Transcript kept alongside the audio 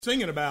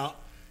Singing about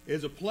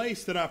is a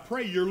place that I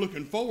pray you're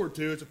looking forward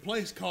to. It's a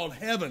place called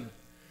heaven,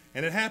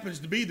 and it happens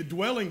to be the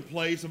dwelling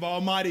place of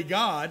Almighty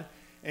God,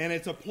 and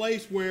it's a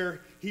place where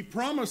He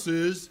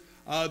promises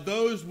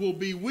those will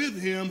be with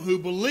Him who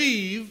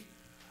believe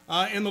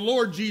in the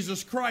Lord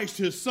Jesus Christ,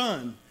 His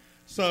Son.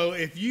 So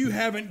if you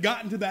haven't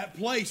gotten to that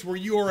place where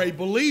you are a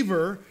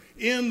believer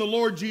in the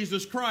Lord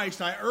Jesus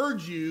Christ, I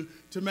urge you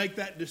to make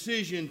that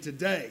decision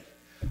today.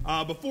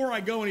 Before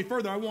I go any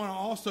further, I want to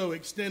also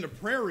extend a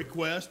prayer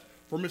request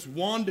for Miss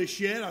Wanda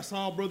Shedd. I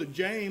saw Brother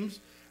James,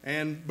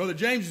 and Brother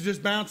James is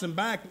just bouncing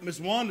back, but Miss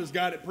Wanda's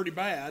got it pretty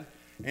bad,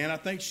 and I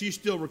think she's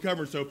still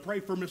recovering. So pray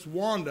for Miss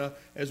Wanda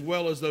as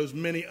well as those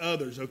many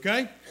others,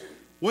 okay?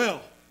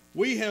 Well,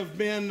 we have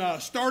been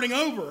starting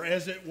over,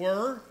 as it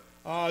were,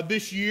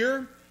 this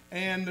year,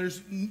 and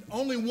there's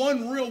only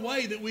one real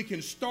way that we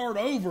can start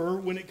over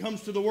when it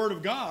comes to the Word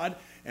of God,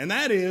 and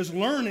that is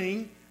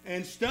learning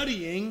and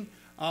studying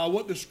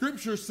what the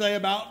Scriptures say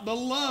about the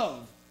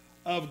love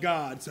of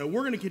God. So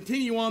we're going to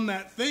continue on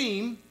that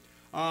theme.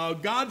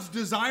 God's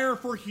desire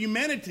for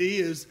humanity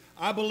is,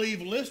 I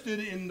believe, listed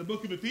in the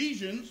book of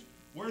Ephesians,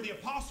 where the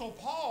Apostle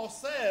Paul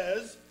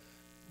says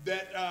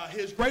that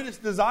his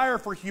greatest desire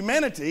for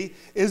humanity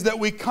is that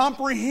we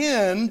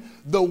comprehend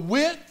the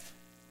width,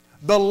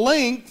 the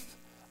length,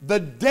 the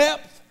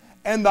depth,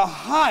 and the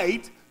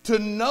height to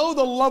know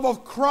the love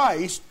of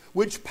Christ,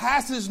 which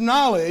passes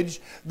knowledge,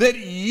 that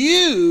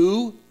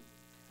you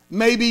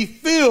may be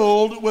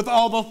filled with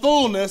all the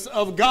fullness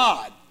of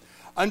God.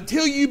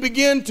 Until you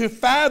begin to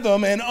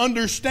fathom and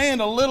understand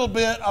a little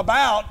bit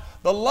about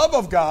the love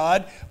of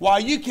God, why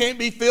you can't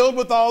be filled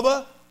with all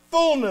the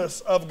fullness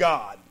of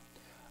God.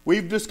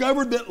 We've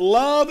discovered that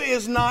love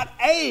is not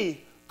a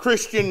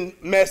Christian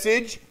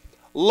message.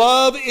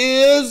 Love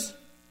is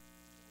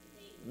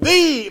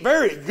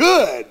very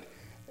good.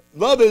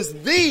 Love is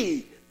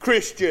the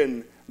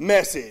Christian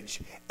message.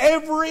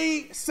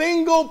 Every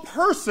single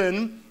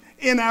person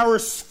in our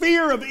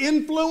sphere of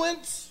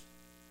influence,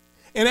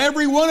 and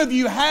every one of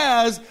you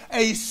has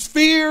a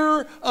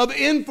sphere of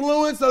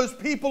influence, those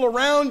people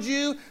around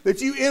you that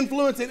you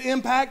influence and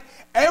impact.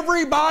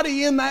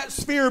 Everybody in that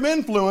sphere of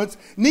influence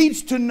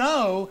needs to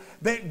know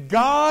that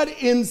God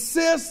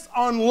insists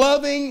on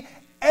loving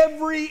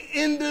every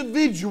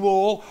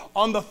individual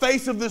on the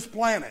face of this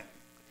planet.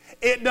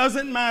 It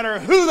doesn't matter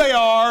who they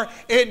are.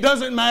 It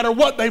doesn't matter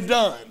what they've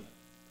done.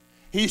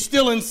 He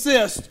still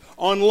insists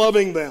on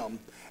loving them.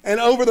 And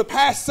over the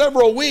past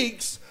several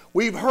weeks,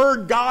 we've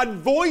heard God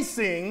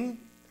voicing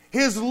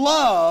His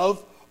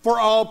love for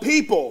all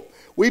people.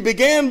 We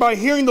began by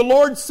hearing the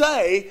Lord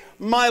say,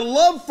 "My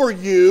love for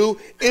you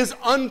is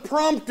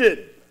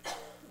unprompted."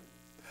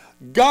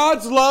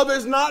 God's love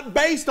is not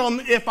based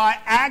on if I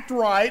act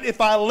right, if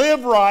I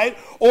live right,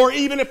 or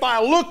even if I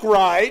look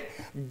right.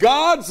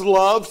 God's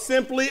love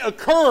simply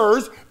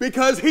occurs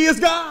because He is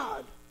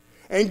God.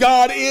 And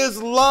God is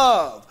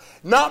love,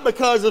 not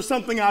because of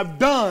something I've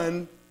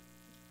done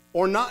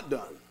or not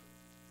done.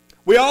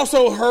 We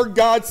also heard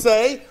God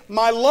say,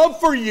 "My love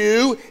for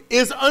you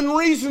is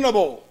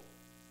unreasonable."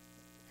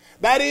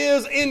 That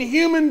is, in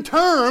human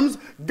terms,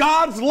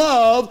 God's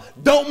love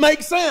don't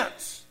make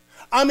sense.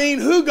 I mean,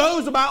 who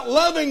goes about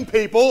loving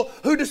people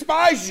who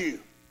despise you?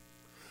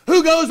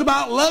 Who goes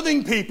about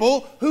loving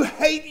people who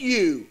hate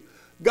you?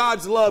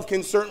 God's love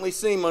can certainly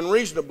seem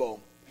unreasonable.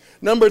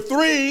 Number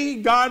 3,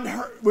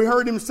 we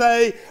heard Him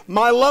say,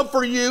 "My love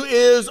for you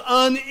is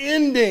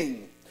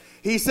unending."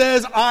 He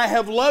says, "I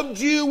have loved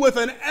you with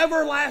an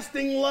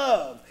everlasting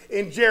love,"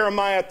 in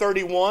Jeremiah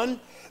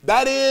 31.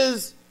 That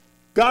is,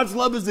 God's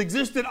love has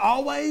existed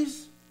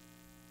always,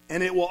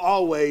 and it will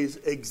always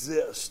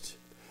exist.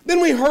 Then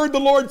we heard the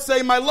Lord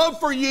say, "My love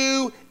for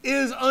you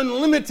is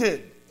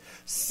unlimited."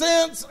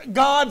 Since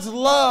God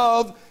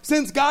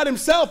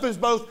Himself is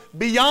both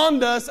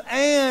beyond us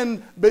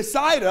and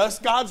beside us,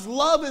 God's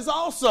love is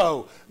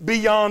also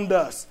beyond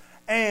us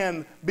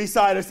and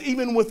beside us,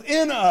 even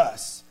within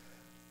us.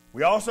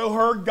 We also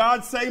heard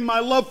God say, "My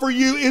love for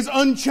you is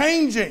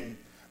unchanging."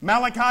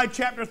 Malachi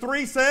chapter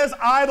 3 says,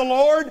 "I, the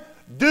Lord,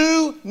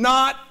 do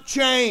not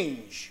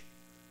change."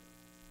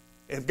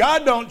 If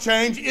God don't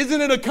change,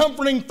 isn't it a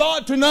comforting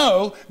thought to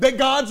know that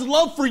God's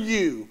love for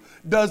you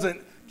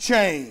doesn't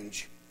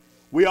change?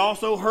 We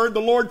also heard the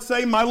Lord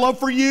say, "My love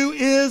for you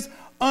is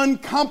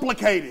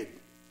uncomplicated."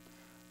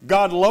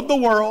 God loved the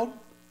world,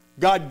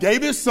 God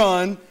gave His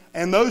Son,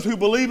 and those who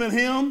believe in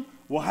Him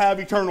will have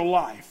eternal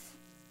life.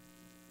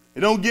 It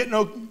don't get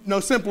no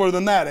simpler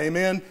than that,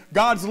 amen?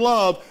 God's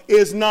love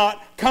is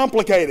not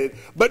complicated.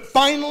 But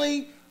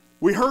finally,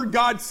 we heard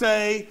God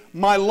say,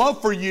 "My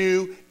love for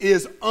you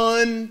is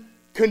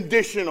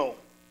unconditional."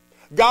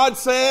 God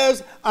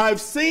says,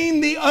 "I've seen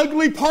the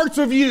ugly parts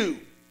of you,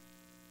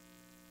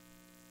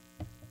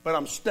 but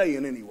I'm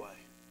staying anyway."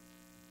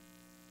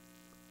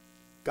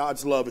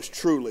 God's love is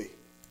truly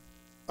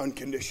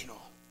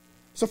unconditional.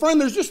 So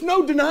friend, there's just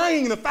no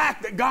denying the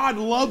fact that God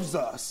loves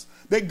us,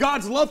 that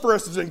God's love for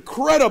us is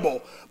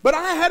incredible. But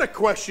I had a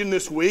question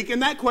this week,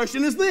 and that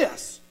question is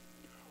this: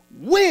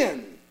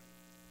 when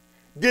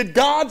did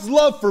God's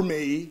love for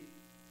me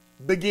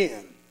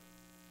begin?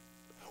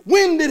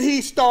 When did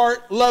he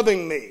start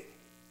loving me?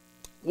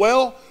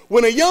 Well,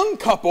 when a young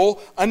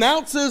couple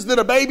announces that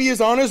a baby is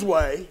on his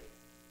way,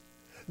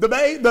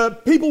 the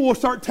people will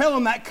start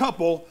telling that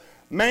couple,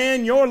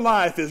 man, your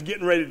life is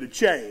getting ready to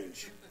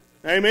change.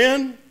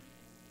 Amen?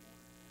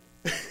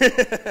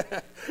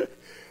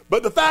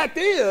 But the fact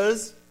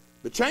is,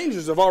 the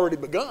changes have already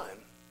begun.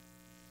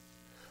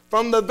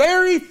 From the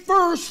very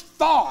first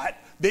thought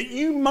that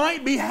you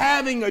might be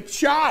having a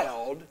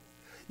child,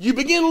 you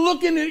begin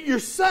looking at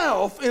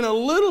yourself in a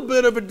little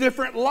bit of a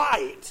different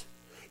light.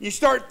 You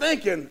start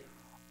thinking,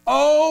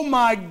 oh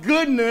my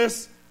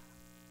goodness,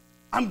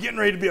 I'm getting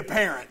ready to be a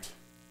parent.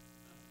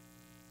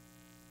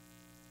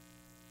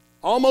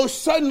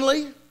 Almost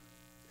suddenly,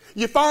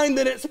 you find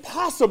that it's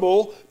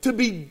possible to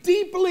be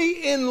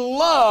deeply in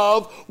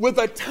love with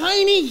a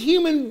tiny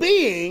human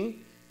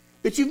being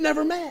that you've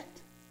never met.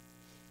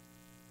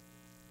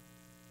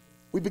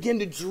 We begin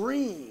to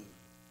dream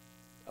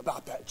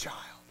about that child.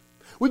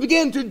 We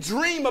begin to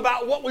dream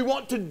about what we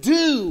want to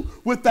do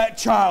with that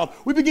child.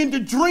 We begin to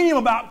dream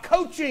about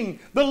coaching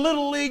the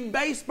Little League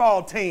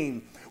baseball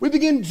team. We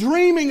begin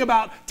dreaming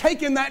about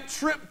taking that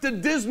trip to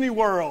Disney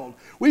World.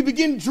 We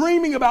begin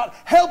dreaming about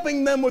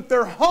helping them with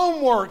their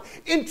homework,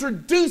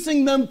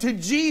 introducing them to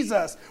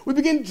Jesus. We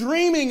begin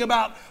dreaming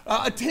about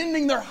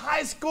attending their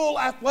high school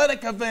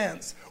athletic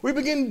events. We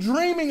begin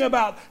dreaming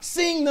about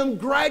seeing them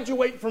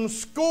graduate from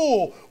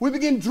school. We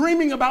begin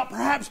dreaming about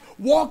perhaps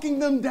walking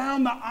them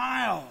down the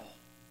aisle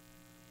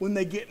when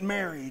they get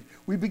married.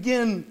 We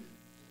begin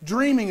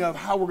dreaming of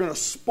how we're going to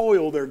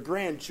spoil their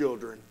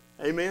grandchildren.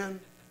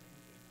 Amen?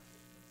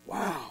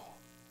 Wow.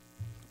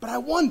 But I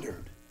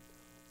wondered,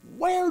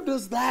 where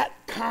does that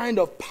kind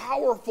of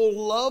powerful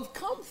love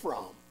come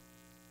from?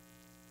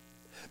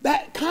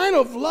 That kind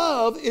of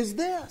love is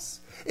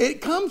this.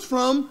 It comes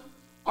from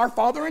our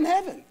Father in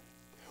heaven.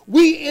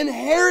 We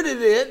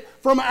inherited it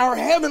from our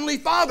Heavenly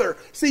Father.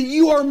 See,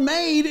 you are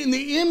made in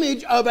the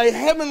image of a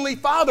Heavenly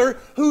Father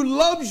who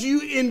loves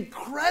you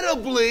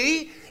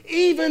incredibly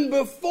even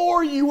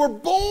before you were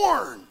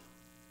born.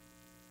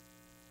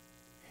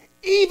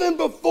 Even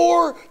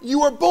before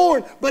you were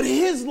born. But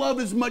His love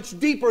is much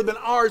deeper than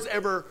ours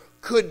ever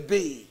could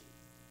be.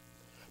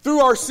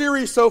 Through our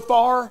series so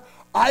far,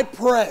 I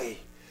pray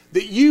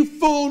that you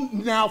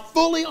now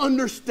fully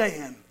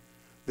understand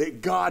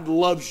that God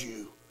loves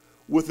you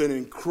with an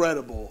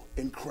incredible,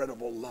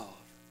 incredible love.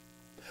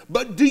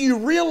 But do you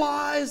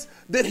realize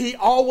that He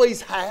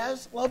always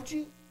has loved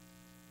you?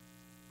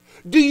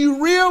 Do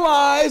you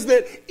realize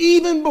that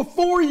even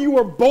before you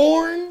were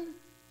born,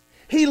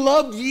 He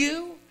loved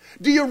you?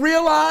 Do you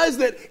realize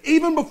that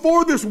even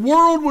before this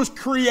world was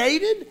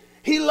created,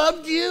 He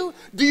loved you?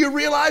 Do you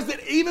realize that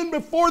even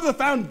before the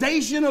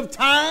foundation of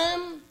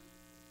time,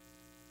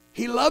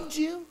 He loved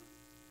you?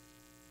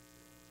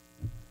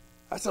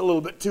 That's a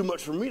little bit too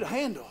much for me to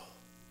handle.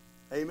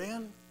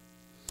 Amen?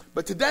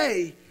 But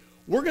today,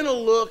 we're going to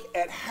look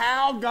at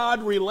how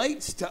God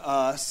relates to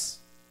us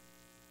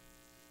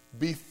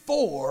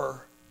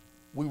before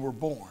we were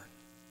born.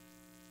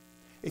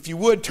 If you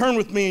would, turn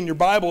with me in your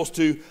Bibles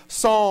to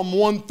Psalm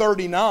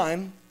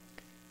 139.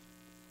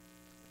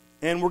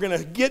 And we're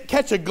going to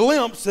catch a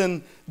glimpse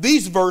in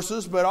these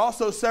verses, but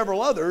also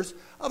several others,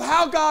 of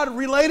how God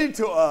related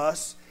to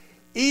us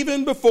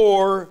even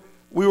before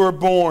we were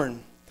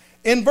born.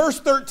 In verse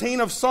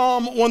 13 of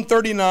Psalm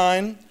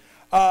 139,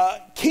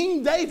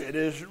 King David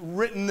has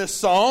written this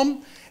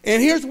psalm,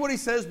 and here's what he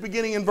says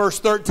beginning in verse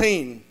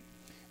 13.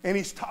 And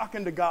he's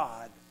talking to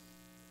God,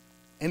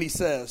 and he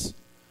says,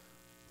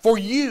 "For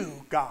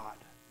you, God,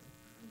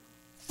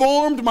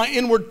 formed my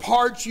inward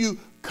parts. You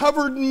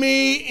covered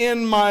me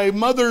in my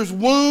mother's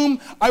womb.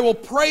 I will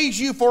praise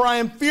you, for I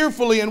am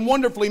fearfully and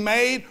wonderfully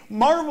made.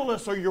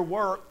 Marvelous are your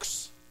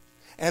works,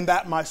 and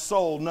that my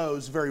soul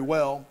knows very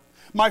well.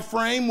 My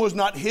frame was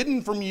not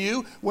hidden from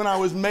you when I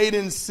was made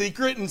in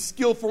secret and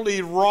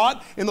skillfully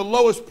wrought in the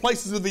lowest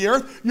places of the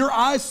earth. Your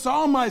eyes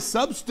saw my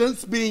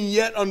substance being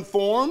yet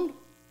unformed.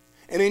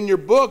 And in your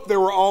book there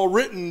were all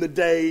written the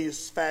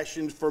days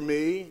fashioned for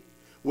me,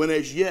 when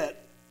as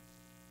yet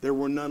there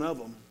were none of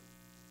them.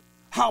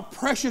 How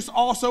precious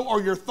also are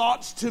your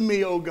thoughts to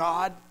me, O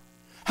God.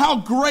 How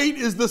great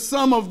is the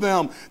sum of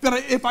them, that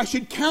if I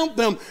should count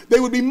them, they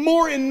would be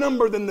more in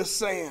number than the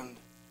sand.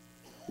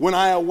 When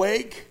I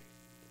awake,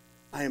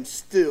 I am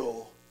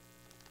still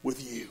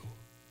with you."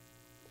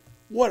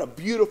 What a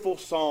beautiful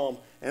psalm.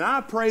 And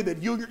I pray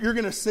that you're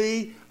going to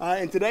see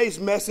in today's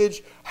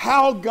message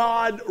how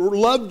God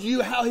loved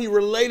you, how He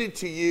related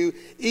to you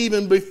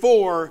even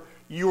before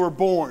you were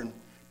born.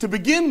 To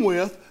begin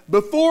with,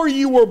 before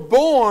you were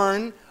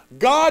born,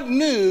 God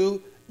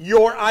knew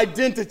your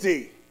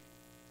identity.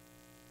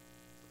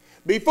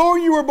 Before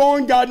you were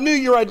born, God knew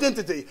your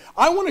identity.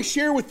 I want to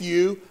share with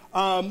you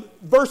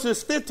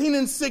verses 15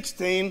 and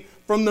 16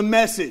 from the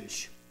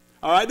Message.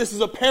 All right, this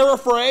is a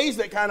paraphrase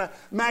that kind of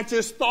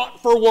matches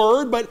thought for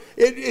word, but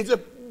it's a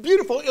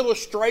beautiful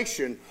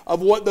illustration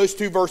of what those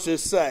two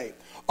verses say.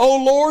 "O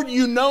Lord,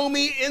 you know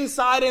me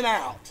inside and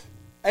out.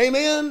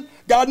 Amen?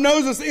 God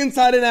knows us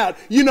inside and out.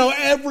 You know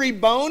every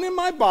bone in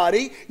my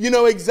body. You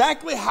know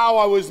exactly how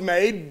I was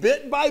made,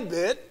 bit by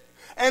bit,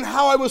 and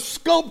how I was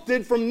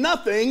sculpted from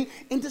nothing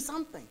into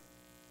something.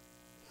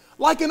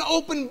 Like an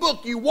open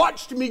book, you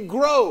watched me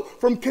grow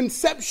from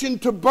conception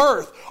to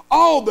birth.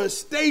 All the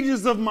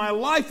stages of my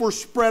life were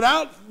spread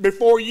out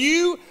before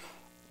you.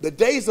 The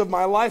days of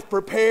my life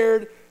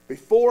prepared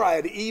before I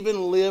had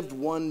even lived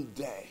one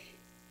day.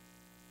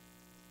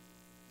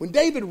 When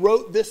David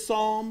wrote this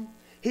psalm,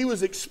 he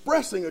was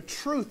expressing a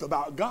truth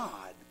about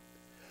God.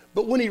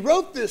 But when he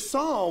wrote this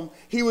psalm,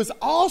 he was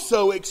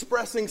also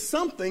expressing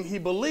something he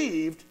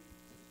believed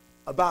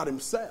about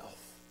himself.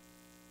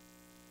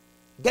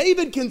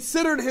 David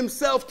considered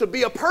himself to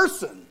be a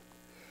person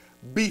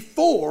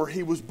before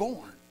he was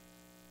born.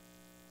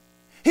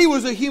 He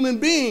was a human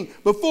being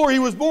before he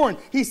was born.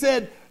 He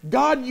said,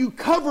 God, you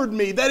covered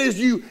me. That is,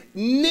 you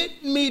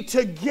knit me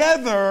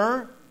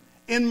together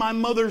in my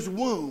mother's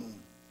womb.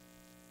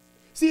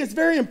 See, it's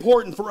very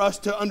important for us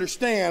to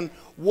understand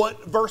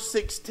what verse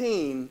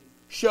 16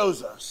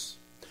 shows us.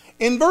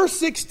 In verse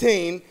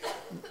 16,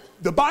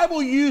 the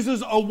Bible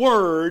uses a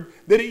word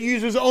that it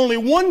uses only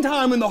one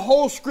time in the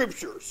whole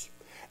Scriptures.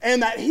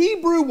 And that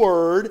Hebrew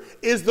word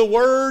is the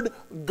word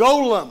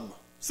golem.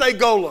 Say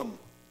golem.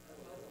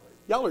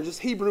 Y'all are just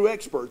Hebrew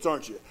experts,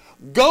 aren't you?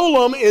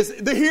 Golem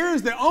here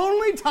is the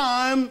only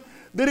time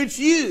that it's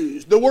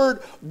used. The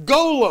word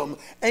golem.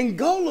 And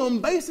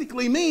golem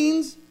basically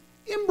means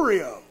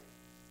embryo.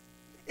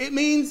 It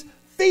means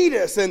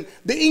fetus. And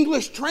the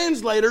English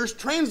translators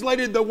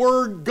translated the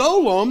word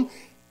golem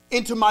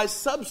into my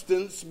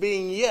substance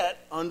being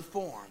yet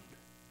unformed.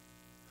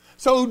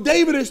 So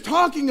David is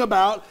talking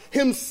about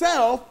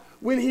himself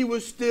when he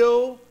was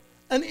still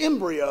an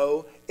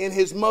embryo in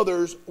his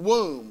mother's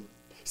womb.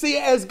 See,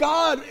 as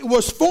God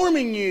was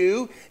forming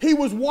you, he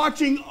was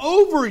watching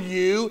over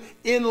you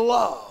in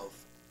love.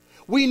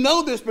 We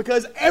know this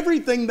because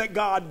everything that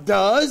God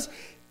does,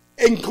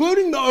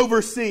 including the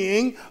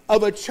overseeing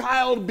of a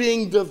child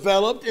being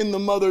developed in the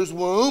mother's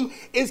womb,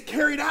 is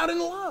carried out in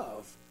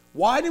love.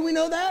 Why do we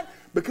know that?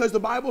 Because the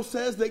Bible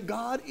says that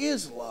God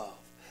is love.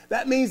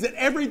 That means that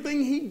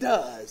everything he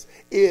does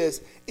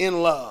is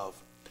in love.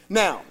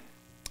 Now,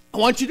 I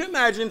want you to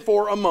imagine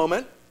for a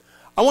moment,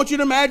 I want you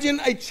to imagine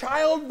a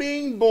child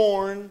being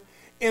born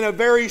in a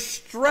very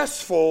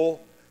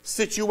stressful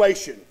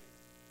situation.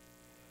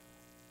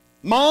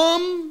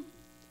 Mom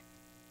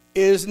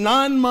is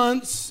 9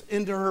 months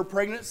into her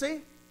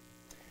pregnancy,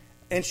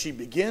 and she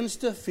begins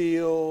to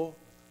feel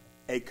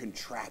a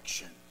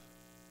contraction.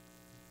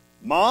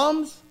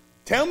 Moms,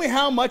 tell me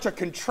how much a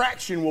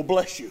contraction will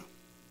bless you.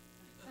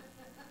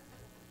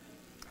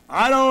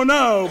 I don't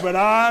know, but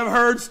I've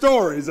heard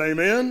stories,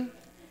 amen?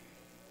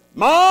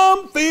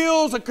 Mom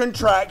feels a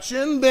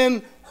contraction,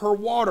 then her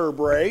water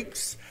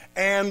breaks,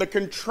 and the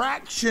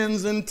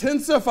contractions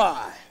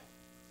intensify.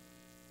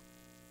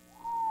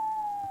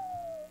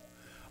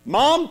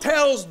 Mom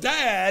tells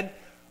Dad,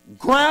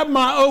 grab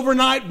my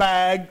overnight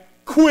bag,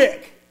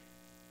 quick.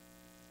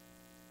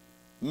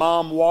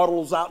 Mom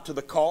waddles out to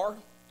the car.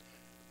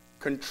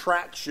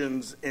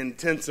 Contractions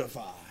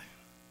intensify.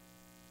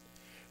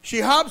 She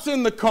hops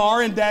in the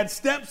car and Dad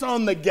steps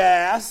on the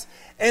gas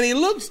and he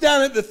looks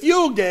down at the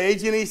fuel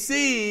gauge and he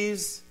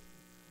sees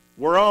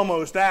we're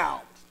almost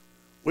out.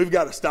 We've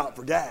got to stop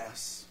for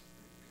gas.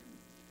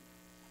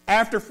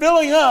 After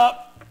filling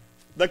up,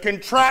 the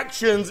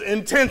contractions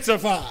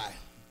intensify.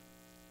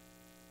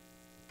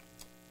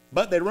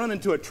 But they run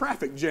into a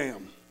traffic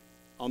jam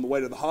on the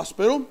way to the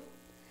hospital.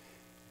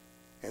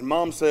 And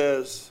Mom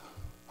says,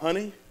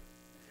 honey,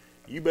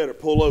 you better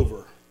pull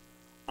over.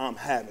 I'm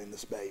having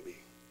this baby.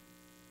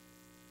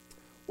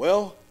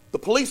 Well, the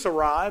police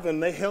arrive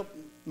and they help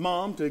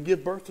Mom to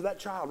give birth to that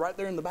child right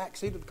there in the back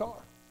seat of the car.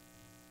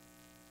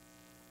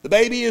 The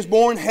baby is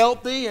born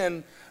healthy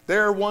and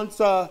they're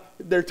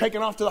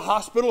taken off to the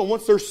hospital. And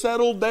once they're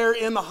settled there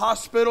in the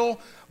hospital,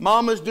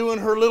 Mama's doing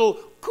her little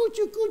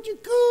coochie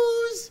coochie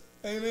coos.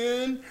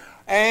 Amen.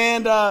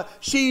 And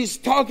she's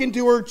talking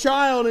to her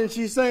child and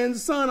she's saying,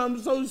 son, I'm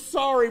so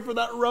sorry for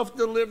that rough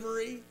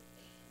delivery.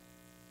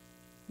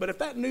 But if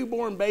that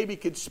newborn baby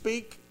could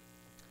speak,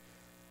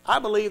 I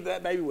believe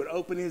that baby would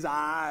open his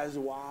eyes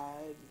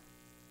wide.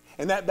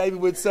 And that baby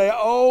would say,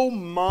 oh,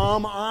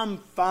 Mom, I'm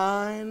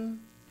fine.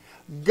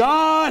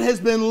 God has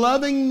been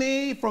loving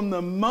me from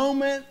the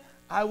moment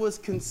I was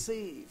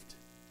conceived.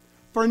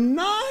 For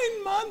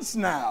 9 months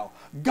now,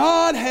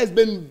 God has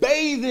been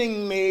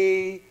bathing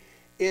me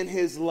in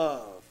his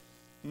love.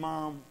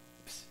 Mom,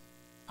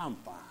 I'm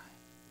fine.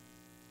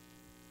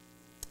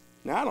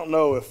 Now, I don't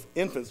know if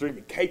infants are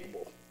even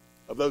capable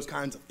of those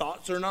kinds of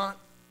thoughts or not,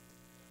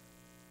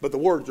 but the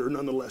words are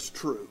nonetheless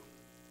true.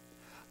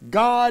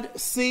 God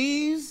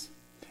sees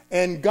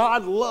and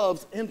God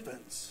loves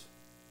infants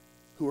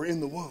who are in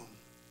the womb.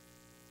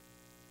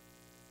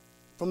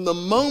 From the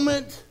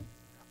moment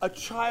a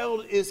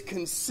child is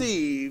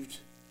conceived,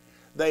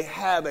 they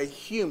have a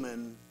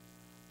human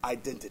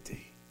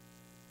identity.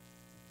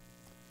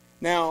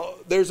 Now,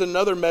 there's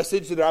another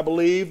message that I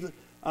believe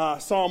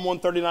Psalm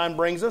 139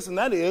 brings us, and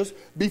that is,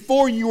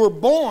 before you were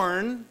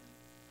born,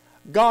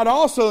 God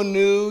also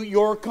knew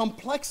your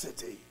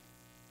complexity.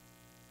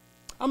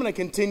 I'm going to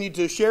continue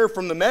to share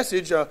from the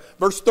Message,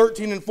 verse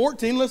 13 and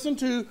 14. Listen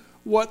to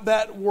what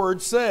that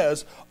word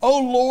says. "O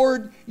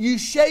Lord, you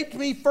shaped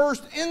me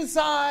first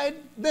inside,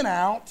 then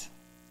out.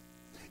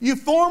 You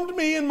formed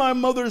me in my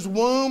mother's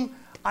womb.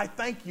 I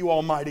thank you,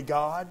 Almighty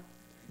God.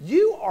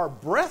 You are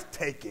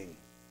breathtaking.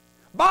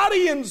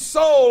 Body and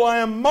soul, I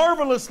am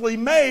marvelously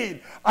made.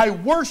 I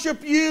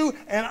worship you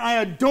and I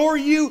adore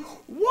you.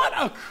 What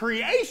a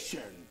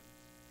creation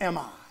am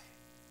I."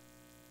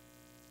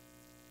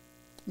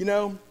 You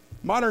know,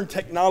 modern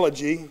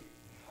technology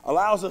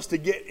allows us to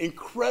get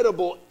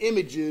incredible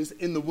images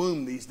in the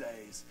womb these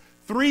days.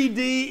 3D,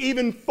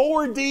 even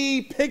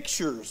 4D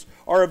pictures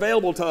are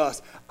available to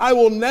us. I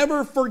will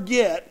never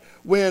forget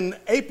when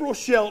April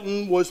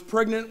Shelton was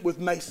pregnant with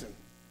Mason.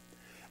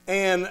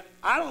 And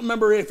I don't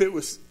remember if it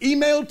was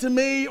emailed to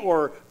me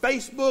or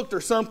Facebooked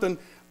or something,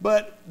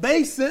 but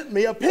they sent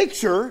me a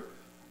picture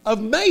of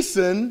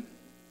Mason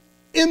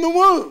in the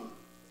womb.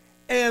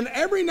 And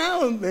every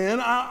now and then,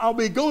 I'll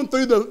be going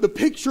through the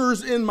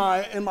pictures in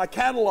my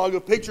catalog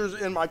of pictures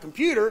in my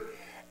computer,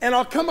 and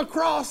I'll come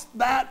across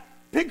that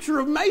picture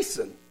of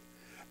Mason.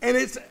 And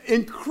it's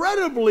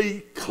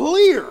incredibly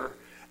clear.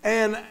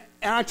 And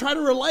I try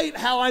to relate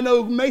how I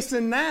know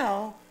Mason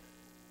now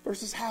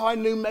versus how I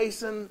knew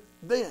Mason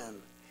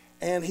then.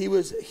 And he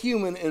was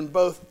human in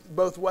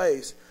both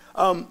ways.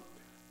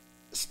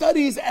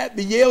 Studies at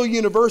the Yale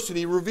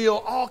University reveal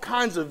all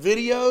kinds of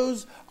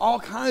videos, all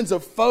kinds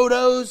of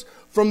photos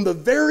from the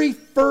very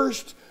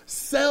first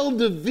cell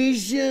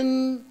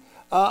division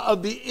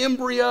of the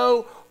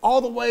embryo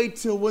all the way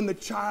to when the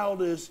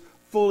child is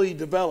fully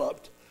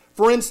developed.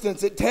 For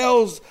instance, it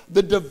tells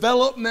the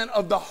development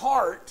of the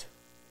heart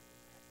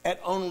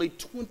at only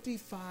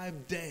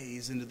 25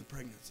 days into the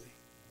pregnancy.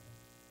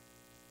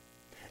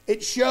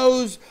 It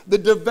shows the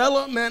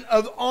development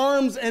of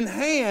arms and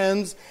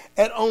hands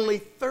at only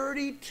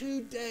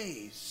 32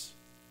 days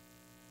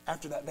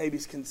after that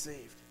baby's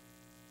conceived.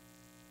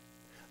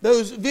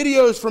 Those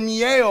videos from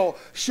Yale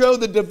show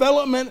the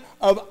development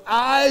of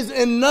eyes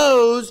and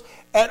nose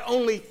at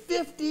only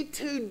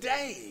 52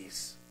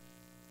 days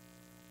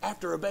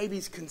after a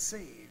baby's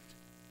conceived.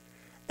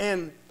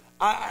 And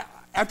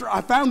after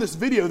I found this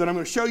video that I'm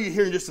going to show you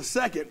here in just a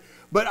second,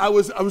 but I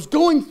was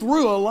going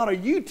through a lot of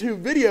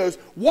YouTube videos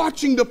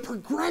watching the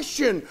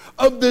progression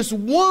of this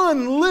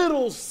one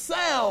little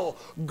cell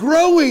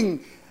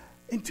growing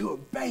into a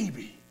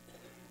baby.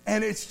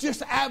 And it's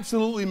just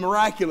absolutely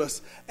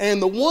miraculous.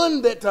 And the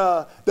one that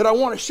I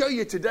want to show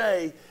you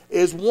today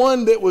is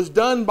one that was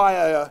done by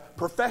a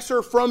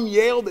professor from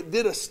Yale that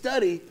did a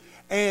study.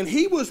 And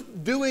he was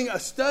doing a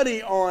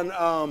study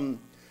on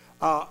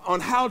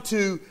how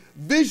to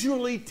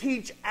visually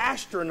teach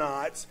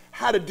astronauts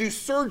how to do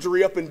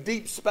surgery up in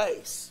deep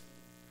space.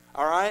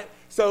 All right?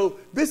 So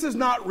this is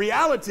not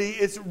reality.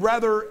 It's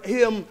rather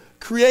him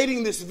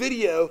creating this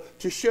video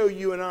to show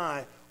you and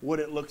I what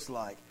it looks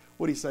like.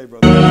 What do you say,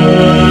 brother?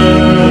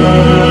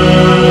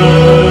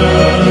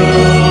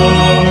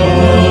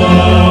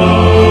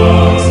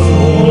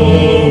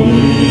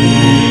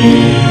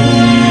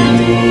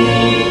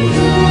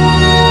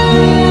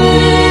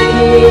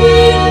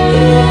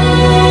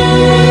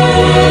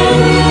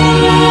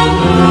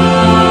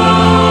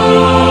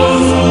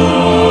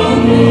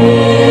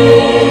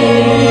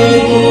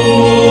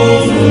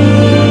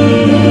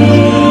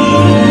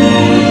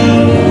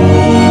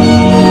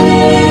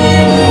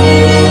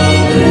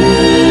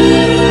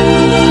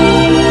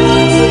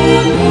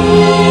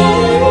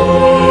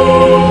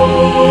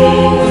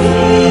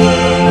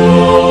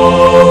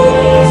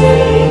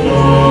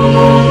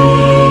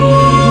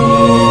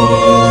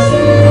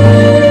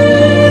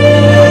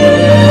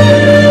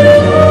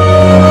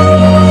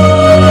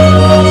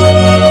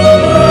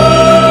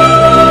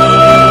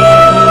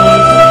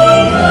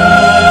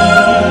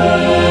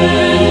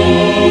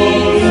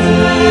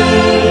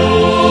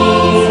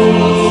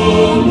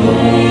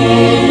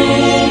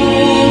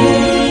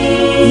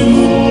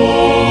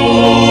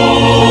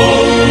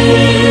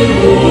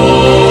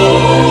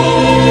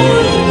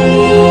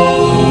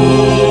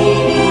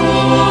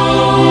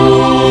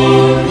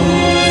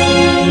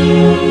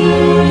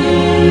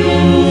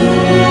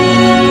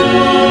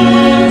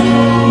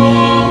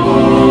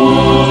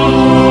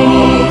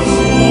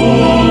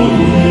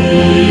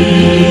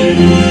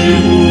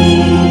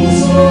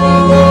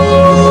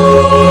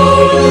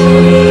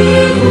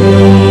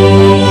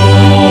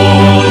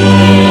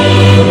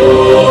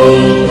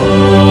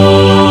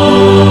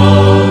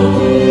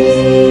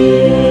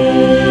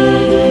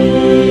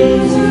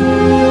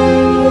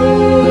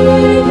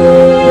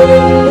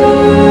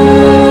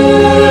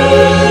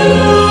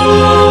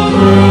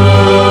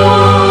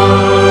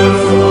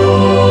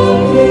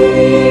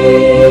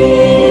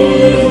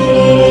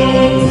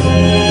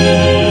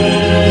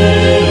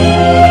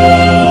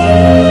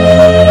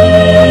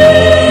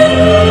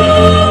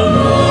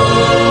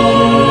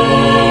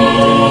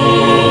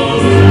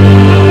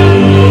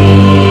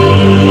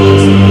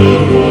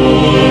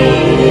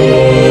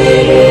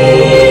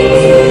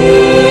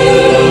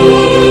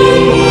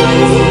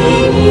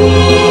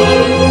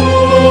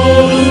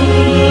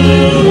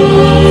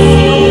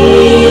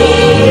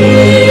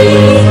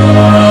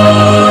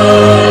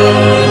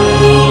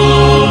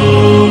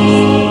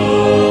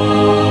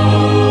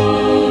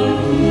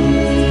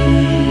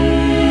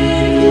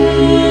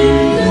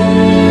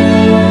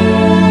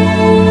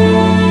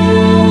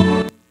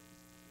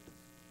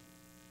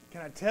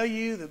 tell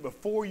you that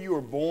before you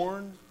were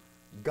born,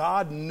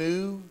 God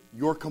knew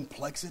your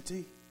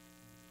complexity?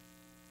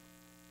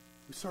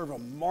 We serve a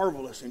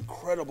marvelous,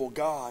 incredible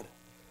God.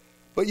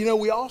 But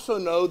we also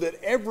know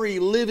that every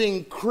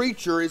living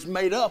creature is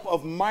made up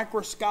of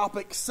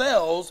microscopic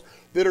cells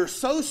that are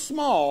so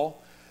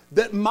small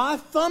that my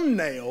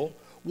thumbnail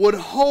would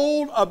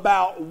hold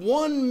about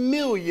 1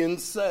 million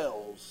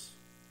cells.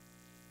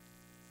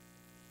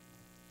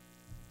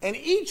 And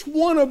each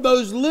one of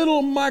those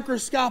little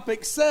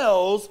microscopic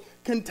cells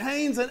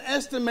contains an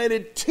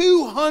estimated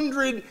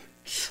 200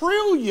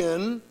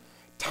 trillion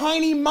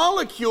tiny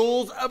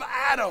molecules of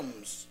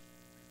atoms.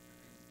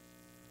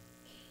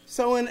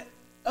 So in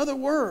other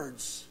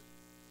words,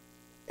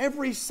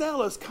 every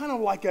cell is kind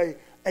of like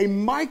a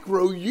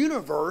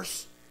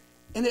micro-universe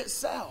in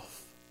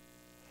itself.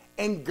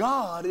 And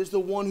God is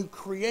the one who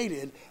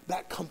created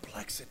that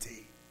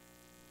complexity.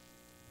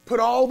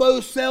 Put all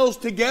those cells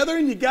together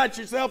and you got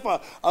yourself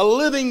a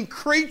living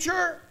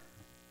creature.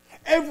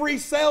 Every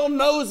cell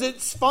knows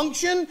its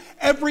function.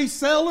 Every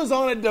cell is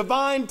on a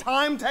divine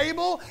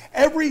timetable.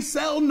 Every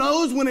cell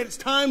knows when it's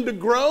time to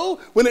grow,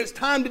 when it's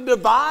time to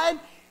divide,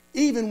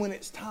 even when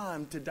it's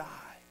time to die.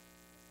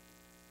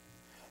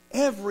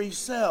 Every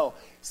cell.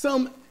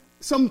 Some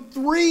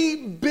 3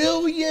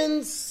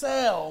 billion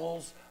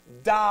cells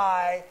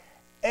die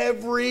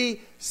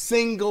every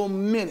single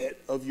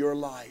minute of your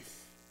life.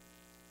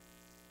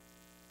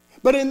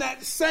 But in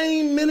that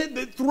same minute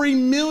that 3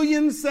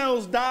 million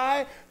cells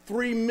die,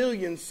 3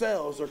 million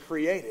cells are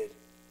created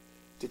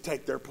to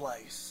take their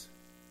place.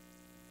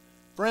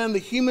 Friend, the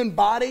human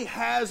body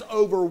has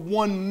over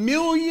 1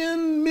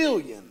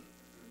 million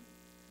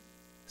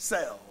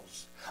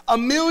cells.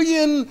 1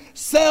 million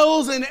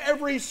cells in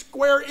every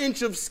square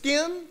inch of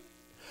skin.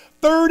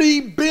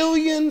 30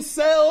 billion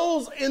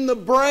cells in the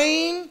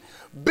brain.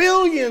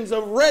 Billions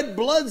of red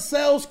blood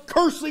cells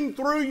coursing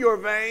through your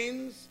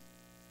veins.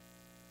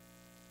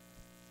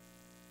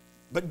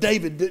 But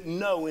David didn't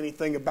know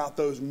anything about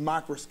those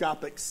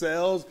microscopic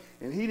cells,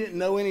 and he didn't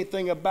know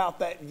anything about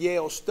that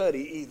Yale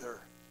study either.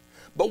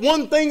 But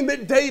one thing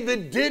that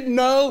David did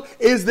know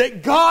is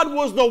that God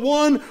was the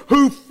one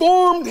who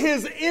formed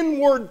his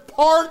inward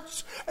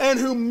parts and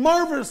who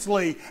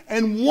marvelously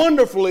and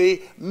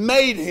wonderfully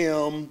made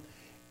him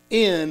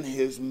in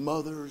his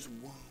mother's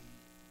womb.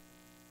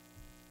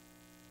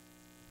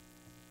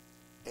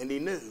 And he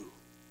knew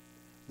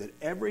that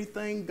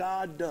everything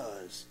God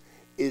does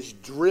is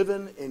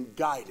driven and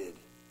guided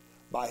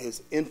by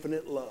his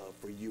infinite love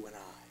for you and I.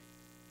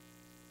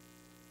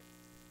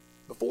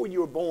 Before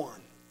you were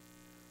born,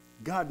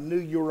 God knew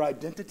your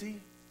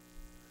identity.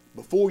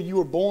 Before you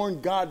were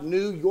born, God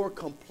knew your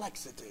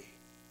complexity.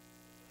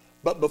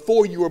 But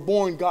before you were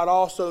born, God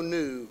also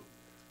knew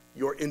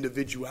your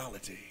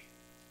individuality.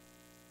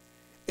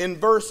 In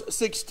verse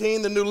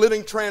 16, the New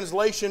Living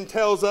Translation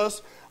tells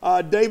us,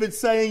 David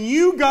saying,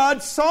 "You,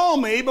 God, saw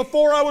me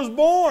before I was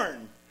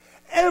born.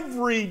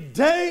 Every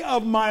day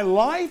of my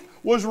life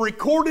was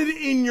recorded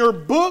in your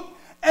book,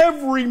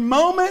 every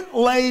moment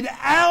laid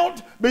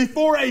out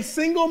before a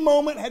single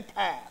moment had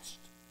passed."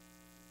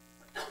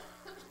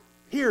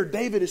 Here,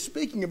 David is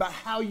speaking about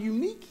how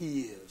unique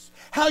he is,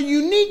 how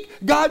unique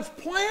God's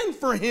plan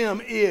for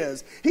him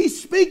is.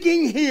 He's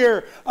speaking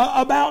here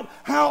about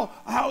how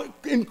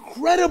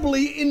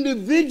incredibly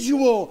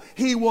individual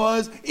he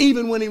was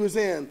even when he was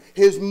in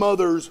his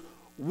mother's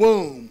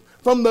womb.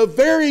 From the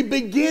very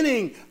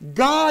beginning,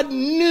 God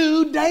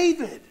knew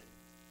David.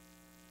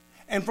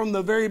 And from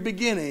the very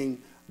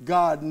beginning,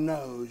 God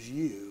knows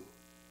you.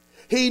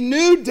 He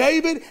knew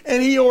David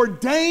and he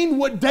ordained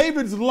what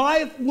David's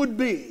life would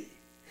be.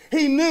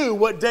 He knew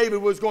what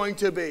David was going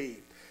to be.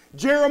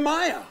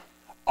 Jeremiah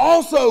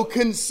also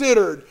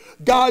considered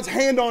God's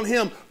hand on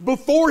him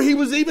before he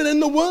was even in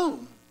the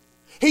womb.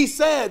 He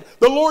said,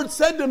 "The Lord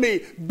said to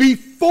me,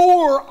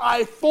 before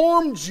I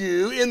formed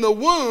you in the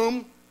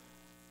womb,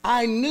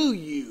 I knew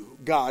you,"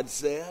 God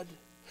said.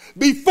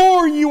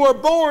 "Before you were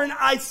born,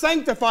 I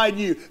sanctified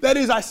you." That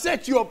is, I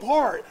set you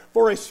apart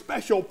for a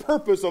special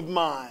purpose of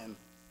mine.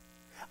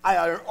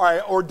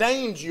 I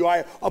ordained you,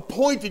 I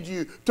appointed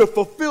you to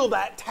fulfill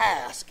that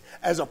task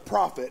as a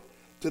prophet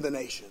to the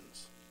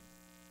nations.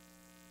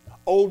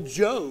 Old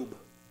Job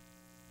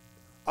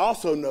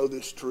also knew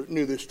this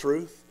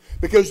truth,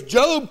 because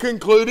Job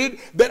concluded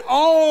that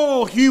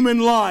all human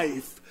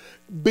life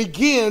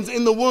begins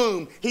in the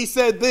womb. He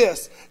said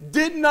this,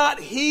 "Did not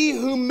he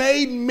who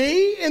made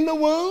me in the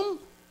womb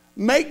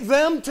make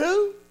them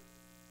too?"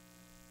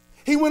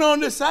 He went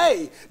on to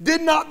say,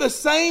 "Did not the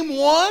same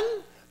one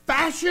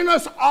fashion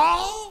us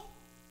all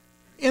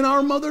in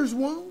our mother's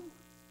womb?"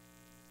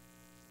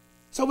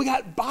 So we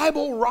got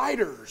Bible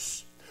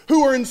writers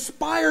who are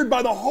inspired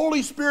by the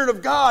Holy Spirit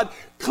of God,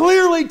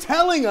 clearly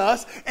telling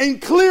us and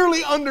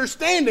clearly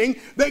understanding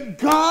that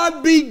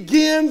God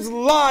begins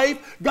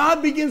life,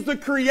 God begins the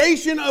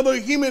creation of a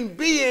human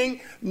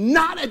being,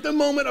 not at the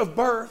moment of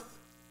birth,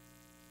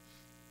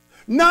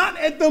 Not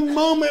at the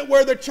moment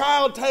where the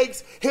child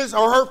takes his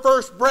or her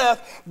first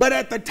breath, but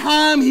at the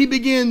time he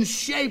begins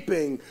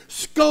shaping,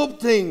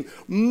 sculpting,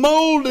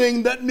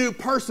 molding that new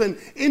person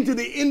into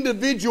the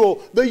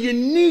individual, the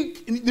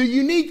unique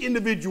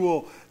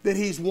individual that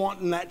he's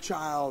wanting that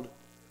child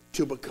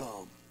to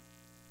become.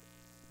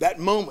 That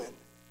moment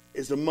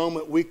is the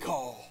moment we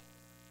call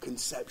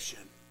conception.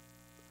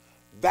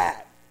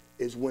 That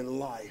is when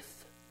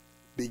life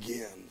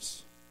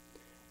begins.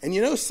 And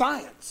you know,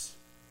 science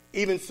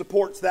even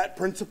supports that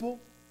principle,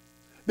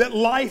 that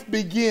life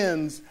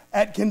begins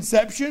at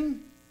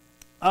conception.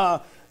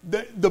 The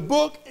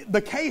book,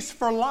 The Case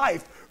for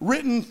Life,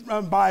 written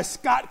by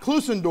Scott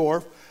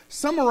Klusendorf,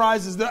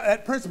 summarizes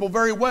that principle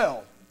very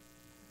well.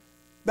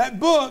 That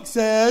book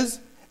says,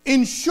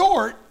 in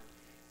short,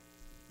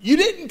 you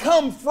didn't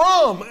come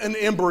from an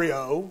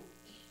embryo.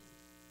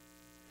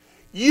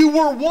 You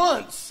were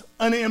once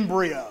an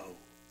embryo.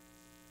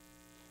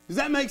 Does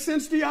that make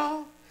sense to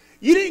y'all?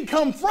 You didn't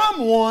come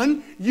from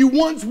one, you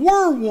once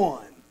were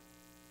one.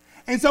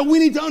 And so we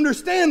need to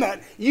understand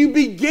that. You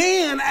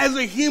began as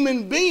a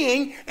human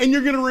being, and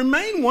you're going to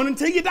remain one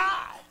until you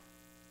die.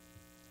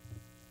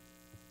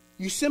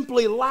 You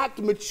simply lacked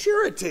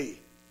maturity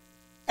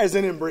as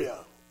an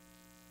embryo.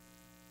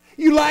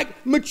 You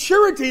lacked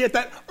maturity at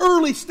that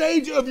early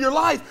stage of your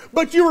life,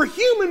 but you were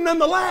human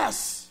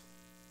nonetheless.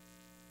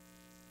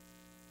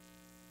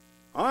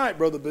 All right,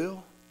 Brother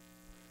Bill.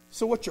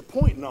 So what's your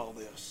point in all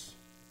this?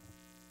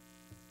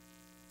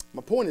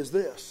 My point is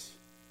this.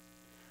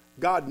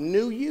 God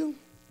knew you,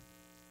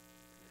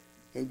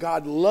 and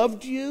God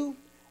loved you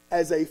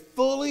as a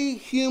fully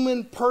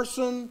human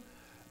person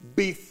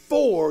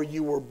before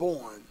you were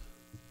born.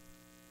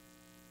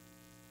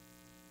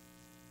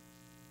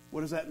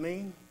 What does that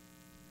mean?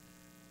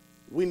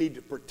 We need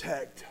to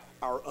protect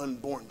our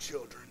unborn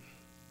children.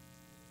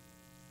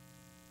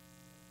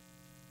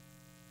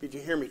 Did you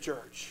hear me,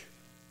 church?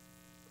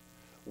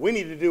 We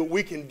need to do what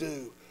we can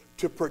do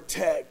to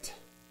protect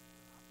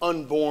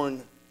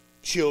unborn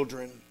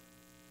children.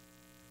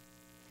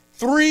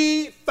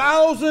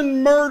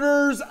 3,000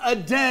 murders a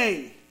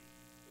day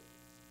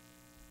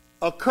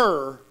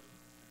occur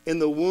in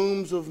the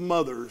wombs of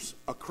mothers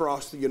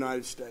across the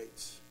United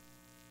States.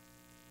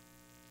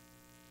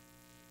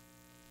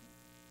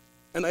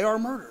 And they are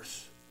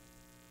murders.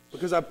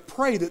 Because I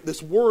pray that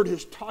this word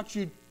has taught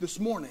you this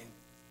morning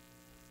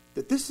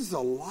that this is a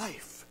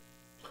life.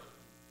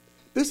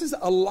 This is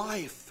a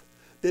life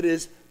that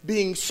is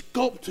being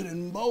sculpted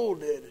and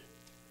molded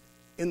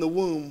in the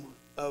womb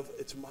of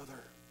its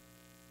mother.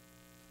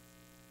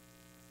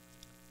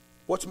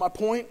 What's my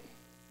point?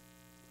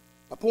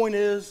 My point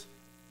is,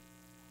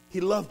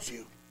 He loved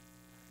you.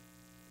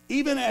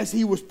 Even as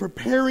He was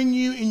preparing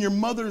you in your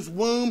mother's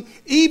womb,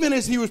 even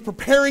as He was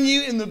preparing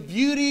you in the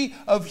beauty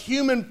of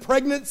human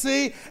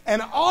pregnancy,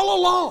 and all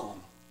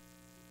along,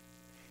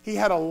 He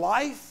had a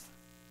life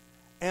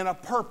and a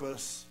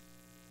purpose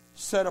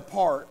set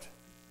apart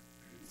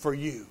for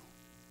you.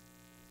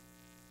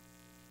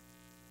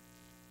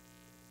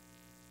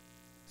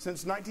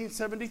 Since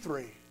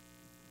 1973,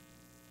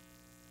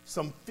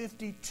 some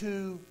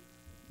 52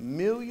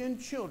 million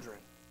children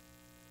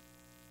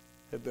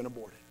have been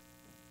aborted.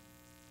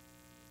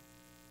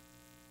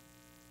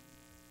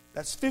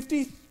 That's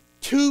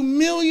 52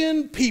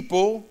 million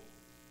people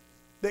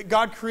that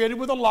God created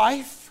with a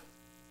life,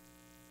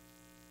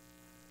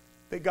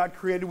 that God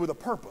created with a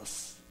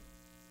purpose,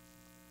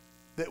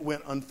 that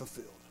went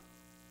unfulfilled.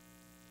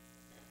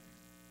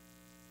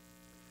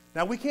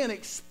 Now, we can't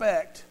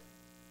expect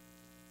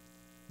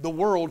the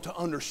world to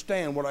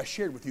understand what I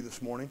shared with you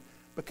this morning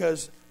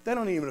because they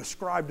don't even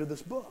ascribe to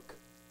this book.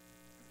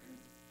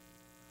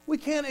 We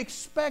can't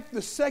expect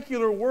the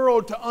secular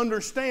world to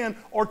understand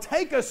or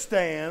take a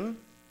stand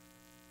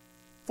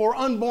for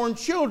unborn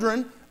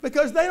children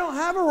because they don't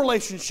have a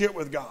relationship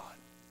with God.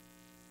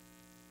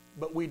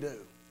 But we do.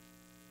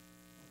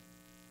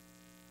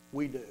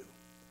 We do.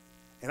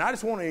 And I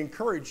just want to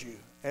encourage you,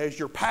 as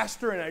your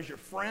pastor and as your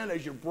friend,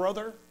 as your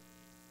brother,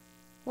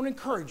 I want to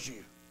encourage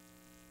you,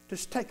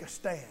 just take a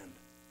stand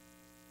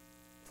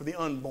for the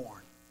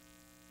unborn.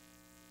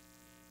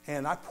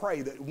 And I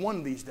pray that one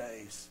of these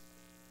days,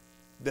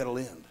 that'll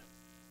end.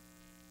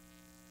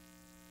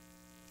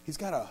 He's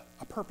got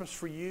a purpose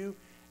for you,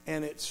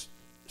 and it's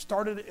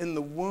started in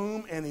the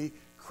womb, and He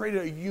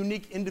created a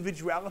unique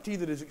individuality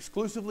that is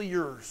exclusively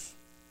yours.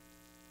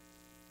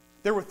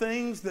 There were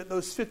things that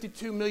those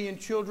 52 million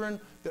children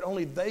that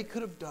only they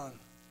could have done.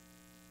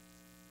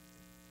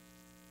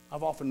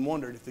 I've often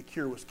wondered if the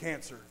cure was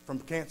from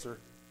cancer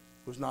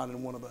was not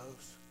in one of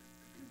those.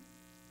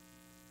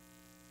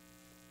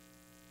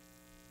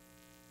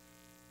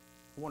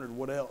 I wondered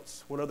what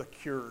other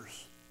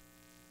cures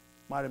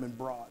might have been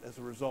brought as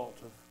a result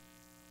of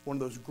one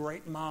of those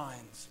great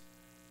minds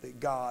that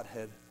God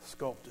had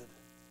sculpted.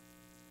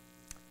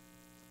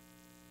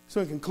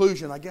 So in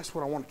conclusion, I guess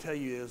what I want to tell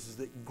you is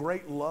that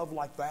great love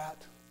like that,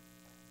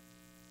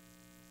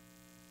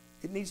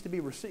 it needs to be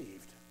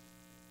received.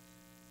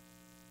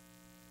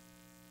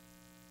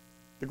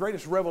 The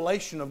greatest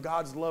revelation of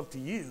God's love to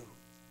you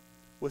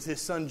was His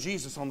Son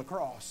Jesus on the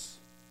cross.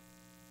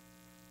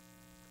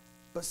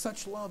 But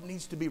such love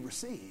needs to be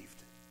received.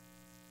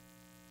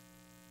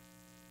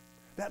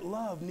 That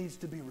love needs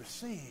to be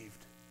received.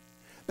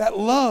 That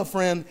love,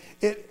 friend,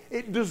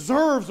 it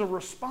deserves a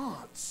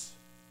response.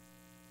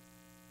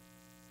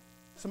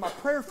 So my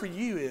prayer for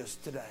you is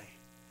today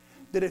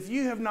that if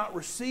you have not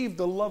received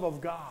the love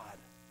of God,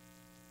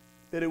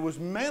 that it was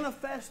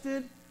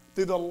manifested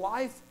through the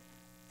life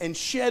and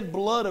shed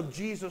blood of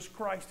Jesus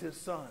Christ, His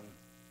Son,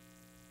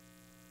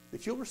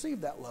 that you'll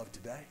receive that love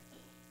today.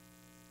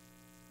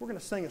 We're going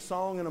to sing a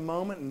song in a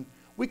moment, and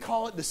we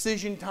call it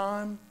decision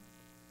time.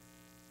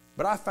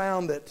 But I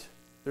found that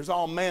there's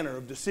all manner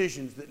of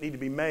decisions that need to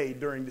be made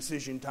during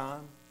decision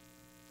time.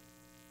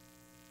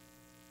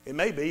 It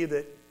may be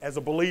that as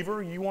a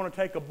believer, you want to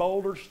take a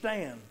bolder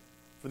stand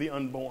for the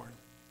unborn.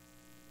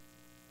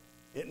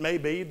 It may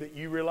be that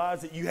you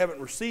realize that you haven't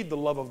received the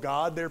love of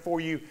God, therefore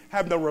you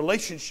have no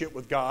relationship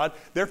with God,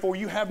 therefore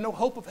you have no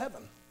hope of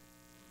heaven.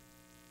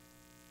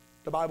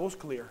 The Bible's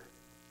clear.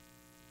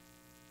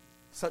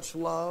 Such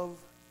love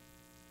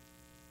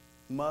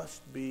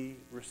must be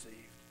received.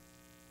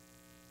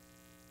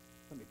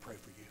 Let me pray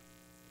for you.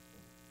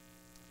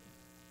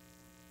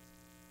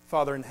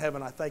 Father in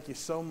heaven, I thank you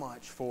so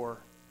much for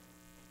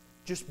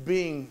just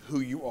being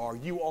who you are.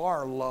 You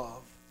are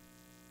love.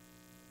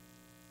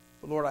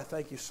 But Lord, I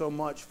thank you so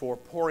much for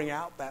pouring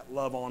out that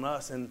love on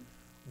us, and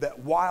that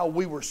while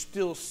we were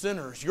still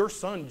sinners, your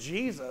Son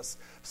Jesus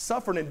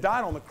suffered and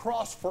died on the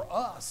cross for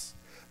us.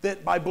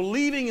 That by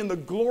believing in the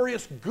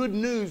glorious good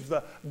news,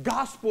 the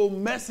gospel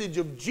message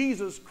of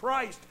Jesus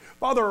Christ,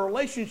 Father, a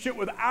relationship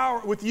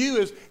with you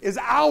is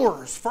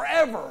ours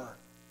forever.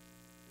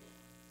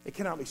 It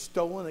cannot be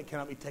stolen. It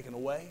cannot be taken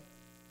away.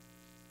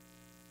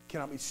 It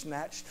cannot be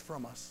snatched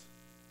from us.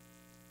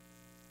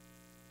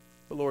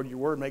 But Lord, your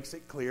word makes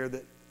it clear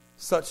that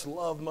such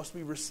love must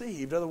be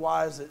received.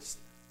 Otherwise, it's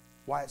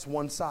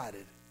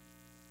one-sided.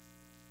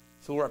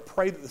 So Lord, I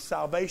pray that the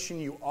salvation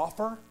you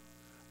offer,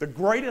 the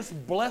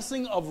greatest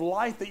blessing of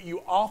life that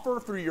you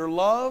offer through your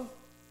love,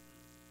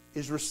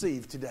 is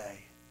received today.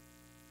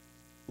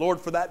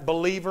 Lord, for that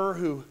believer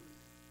who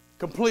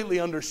completely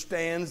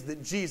understands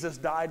that Jesus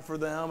died for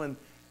them and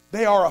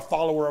they are a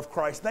follower of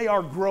Christ. They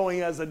are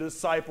growing as a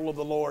disciple of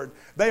the Lord.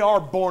 They are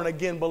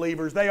born-again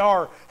believers. They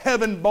are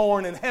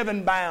heaven-born and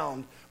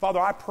heaven-bound. Father,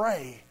 I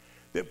pray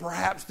that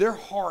perhaps their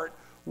heart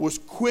was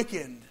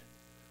quickened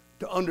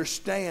to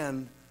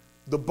understand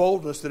the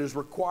boldness that is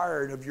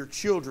required of your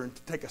children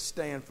to take a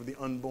stand for the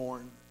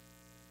unborn.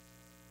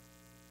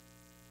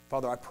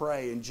 Father, I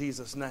pray in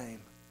Jesus' name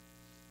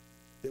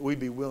that we'd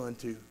be willing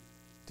to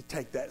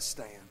take that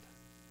stand.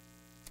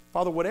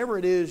 Father, whatever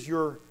it is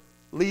you're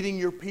leading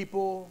your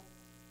people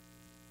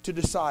to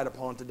decide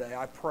upon today,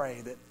 I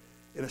pray that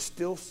in a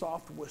still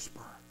soft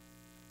whisper,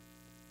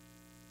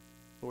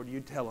 Lord, you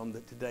tell them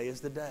that today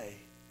is the day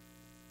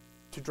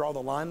to draw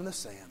the line in the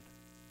sand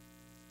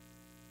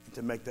and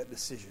to make that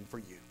decision for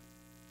you.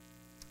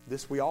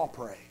 This we all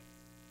pray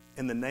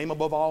in the name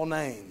above all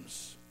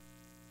names,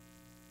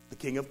 the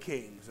King of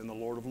Kings and the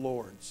Lord of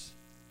Lords.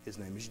 His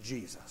name is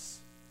Jesus.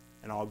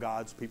 And all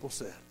God's people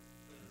said,